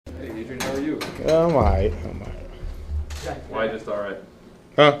Adrian. How are you? I'm all right. I'm all right. Why just all right?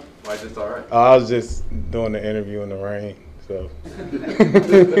 Huh? Why just all right? I was just doing the interview in the rain, so.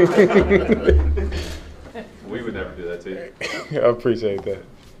 We would never do that to you. I appreciate that.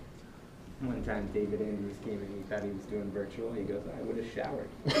 One time David Andrews came in, he thought he was doing virtual. He goes, I would have showered.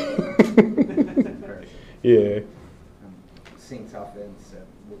 Yeah. Saints offense,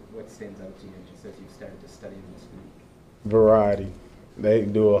 what stands out to you just as you've started to study them this week? Variety. They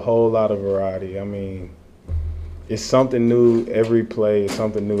do a whole lot of variety. I mean, it's something new every play. It's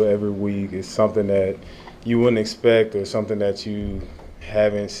something new every week. It's something that you wouldn't expect or something that you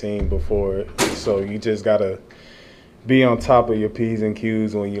haven't seen before. So you just got to be on top of your P's and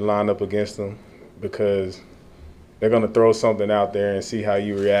Q's when you line up against them, because they're going to throw something out there and see how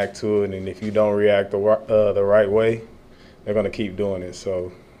you react to it. And if you don't react the right way, they're going to keep doing it.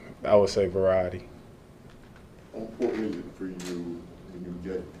 So I would say variety. How important is it for you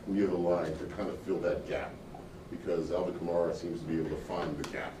when you're the line to kind of fill that gap? Because Alvin Kamara seems to be able to find the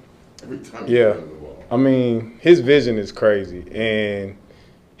gap every time he's running the ball. I mean, his vision is crazy, and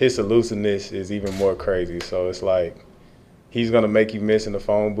his elusiveness is even more crazy. So it's like he's going to make you miss in the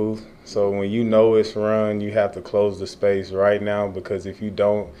phone booth. So when you know it's run, you have to close the space right now, because if you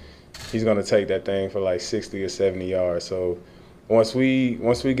don't, he's going to take that thing for like 60 or 70 yards. So once we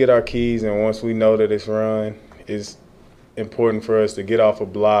get our keys and once we know that it's run, it's important for us to get off a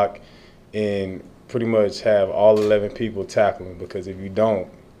block and pretty much have all 11 people tackling, because if you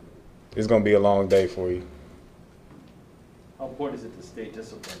don't, it's going to be a long day for you. How important is it to stay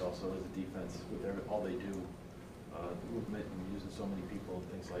disciplined also as a defense with all they do, movement and using so many people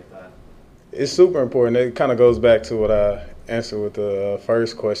and things like that? It's super important. It kind of goes back to what I answered with the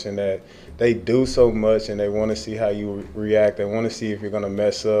first question, that they do so much and they want to see how you react. They want to see if you're going to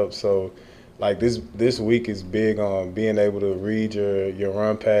mess up. So like this week is big on being able to read your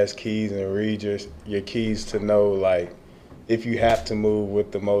run pass keys and read your keys to know like if you have to move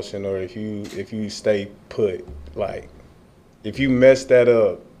with the motion or if you stay put. Like if you mess that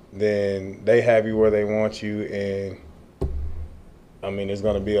up, then they have you where they want you, and I mean it's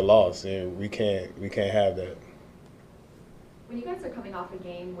going to be a loss, and we can't have that. When you guys are coming off a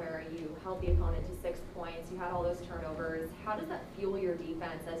game where you held the opponent to 6 points, you had all those turnovers, how does that fuel your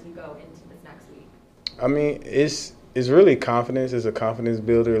defense as you go into this next week? I mean, it's really confidence. It's a confidence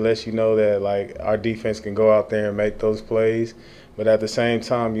builder. It lets you know that, like, our defense can go out there and make those plays. But at the same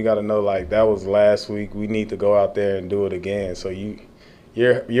time, you got to know, like, that was last week. We need to go out there and do it again. So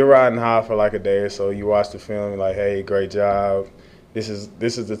you're riding high for, like, a day or so. You watch the film, you're like, hey, great job. This is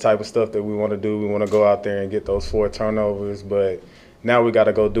the type of stuff that we want to do. We want to go out there and get those 4 turnovers. But now we got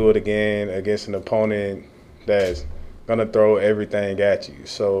to go do it again against an opponent that's going to throw everything at you.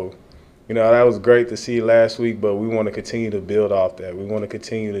 So, you know, that was great to see last week, but we want to continue to build off that. We want to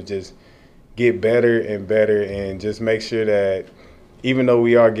continue to just get better and better and just make sure that even though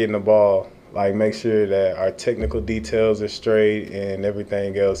we are getting the ball, like make sure that our technical details are straight and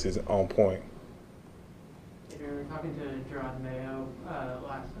everything else is on point. We were talking to Gerard Mayo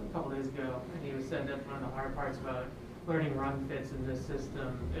a couple days ago, and he was said that one of the hard parts about learning run fits in this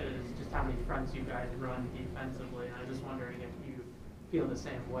system is just how many fronts you guys run defensively. And I'm just wondering if you feel the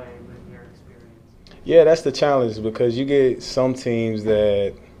same way with your experience. Yeah, that's the challenge, because you get some teams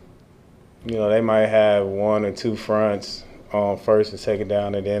that, you know, they might have 1 or 2 fronts on first and second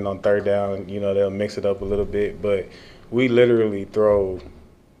down, and then on third down, you know, they'll mix it up a little bit. But we literally throw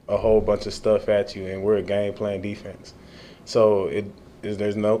a whole bunch of stuff at you, and we're a game plan defense. So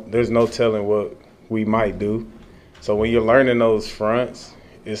there's no telling what we might do. So when you're learning those fronts,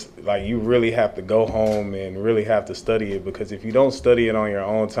 it's like you really have to go home and really have to study it, because if you don't study it on your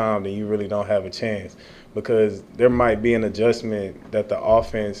own time, then you really don't have a chance, because there might be an adjustment that the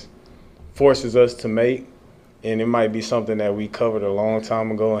offense forces us to make, and it might be something that we covered a long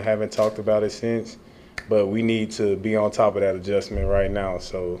time ago and haven't talked about it since, but we need to be on top of that adjustment right now.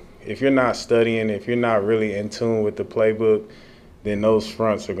 So if you're not studying, if you're not really in tune with the playbook, then those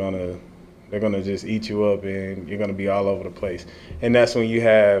fronts are they're gonna just eat you up, and you're gonna be all over the place. And that's when you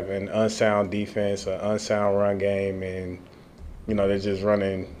have an unsound defense, an unsound run game, and you know they're just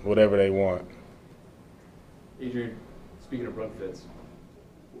running whatever they want. Adrian, speaking of run fits,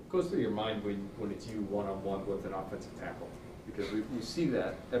 what goes through your mind when it's you one-on-one with an offensive tackle? Because we see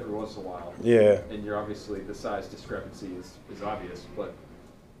that every once in a while. Yeah. And you're obviously, the size discrepancy is obvious, but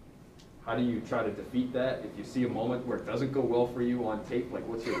how do you try to defeat that? If you see a moment where it doesn't go well for you on tape, like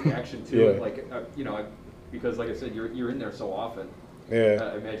what's your reaction to it? Like, you know, because like I said, you're in there so often.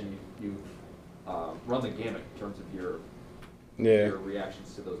 Yeah. I imagine you run the gamut in terms of your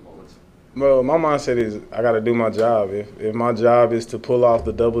reactions to those moments. Well, my mindset is I got to do my job. If my job is to pull off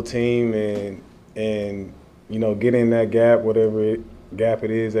the double team and you know, get in that gap, whatever gap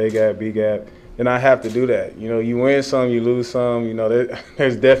it is, A gap, B gap, then I have to do that. You know, you win some, you lose some. You know,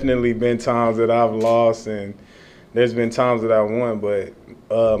 there's definitely been times that I've lost, and there's been times that I won.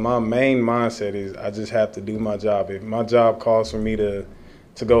 But my main mindset is I just have to do my job. If my job calls for me to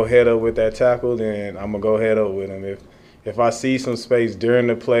go head up with that tackle, then I'm gonna go head up with him. If I see some space during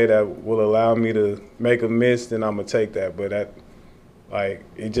the play that will allow me to make a miss, then I'm gonna take that. But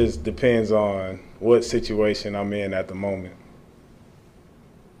it just depends on what situation I'm in at the moment.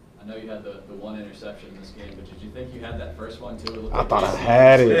 I know you had the one interception in this game, but did you think you had that first one too? I thought I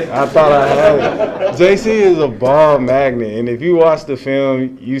had it. I thought I had it. JC is a ball magnet, and if you watch the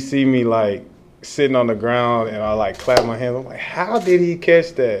film, you see me like sitting on the ground and I like clap my hands. I'm like, how did he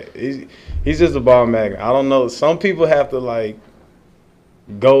catch that? He's just a ball magnet. I don't know. Some people have to like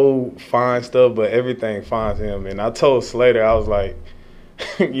go find stuff, but everything finds him. And I told Slater, I was like,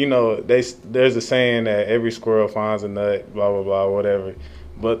 you know, there's a saying that every squirrel finds a nut, blah, blah, blah, whatever.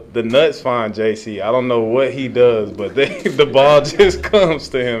 But the nuts find JC. I don't know what he does, but the ball just comes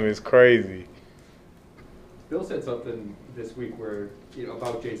to him. It's crazy. Bill said something this week where, you know,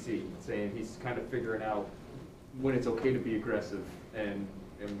 about JC, saying he's kind of figuring out when it's okay to be aggressive and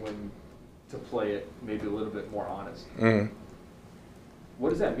when to play it maybe a little bit more honest. Mm-hmm.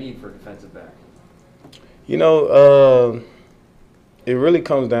 What does that mean for a defensive back? You know, it really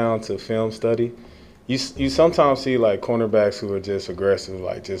comes down to film study. You sometimes see like cornerbacks who are just aggressive,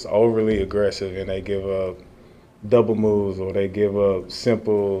 like just overly aggressive, and they give up double moves or they give up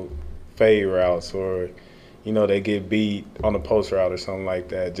simple fade routes, or you know, they get beat on a post route or something like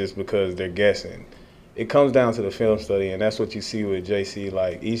that just because they're guessing. It comes down to the film study, and that's what you see with JC.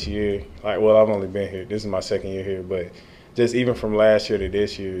 Like each year, like, well, I've only been here. This is my second year here, but just even from last year to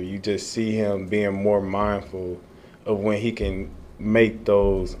this year, you just see him being more mindful of when he can take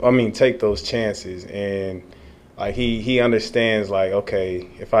those chances. And like he understands, like, okay,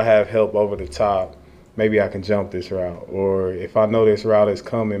 if I have help over the top, maybe I can jump this route. Or if I know this route is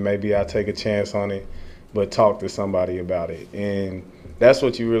coming, maybe I take a chance on it, but talk to somebody about it. And that's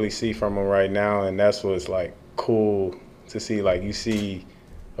what you really see from him right now, and that's what's like cool to see. Like you see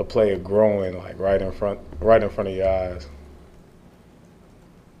a player growing like right in front of your eyes.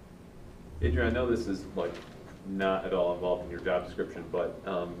 Adrian, I know this is like not at all involved in your job description, but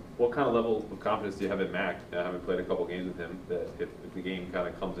what kind of level of confidence do you have in Mac, having played a couple games with him, that if the game kind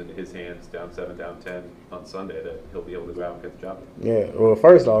of comes into his hands, down 7, down 10 on Sunday, that he'll be able to go out and get the job? Yeah, well,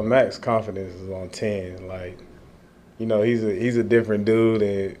 first off, Mac's confidence is on 10. Like, you know, he's a different dude,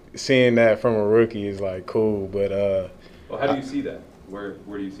 and seeing that from a rookie is like cool. But well, how do you see that? Where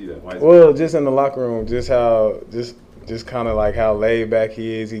do you see that? Why is well, just in the locker room, just kind of like how laid back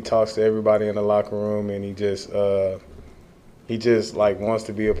he is. He talks to everybody in the locker room, and he just like wants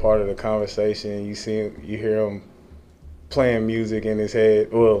to be a part of the conversation. You hear him playing music in his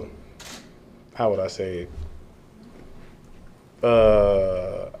head. Well, how would I say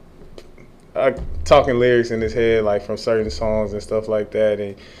it? Talking lyrics in his head, like from certain songs and stuff like that.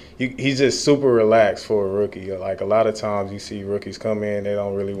 And he's just super relaxed for a rookie. Like a lot of times you see rookies come in, they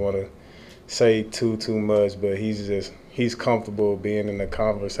don't really want to say too much, but he's comfortable being in the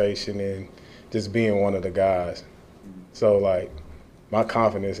conversation and just being one of the guys. So like my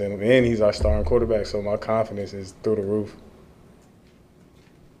confidence, and he's our starting quarterback, so my confidence is through the roof.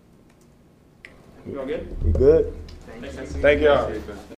 You all good? We good? Thanks. Thank y'all.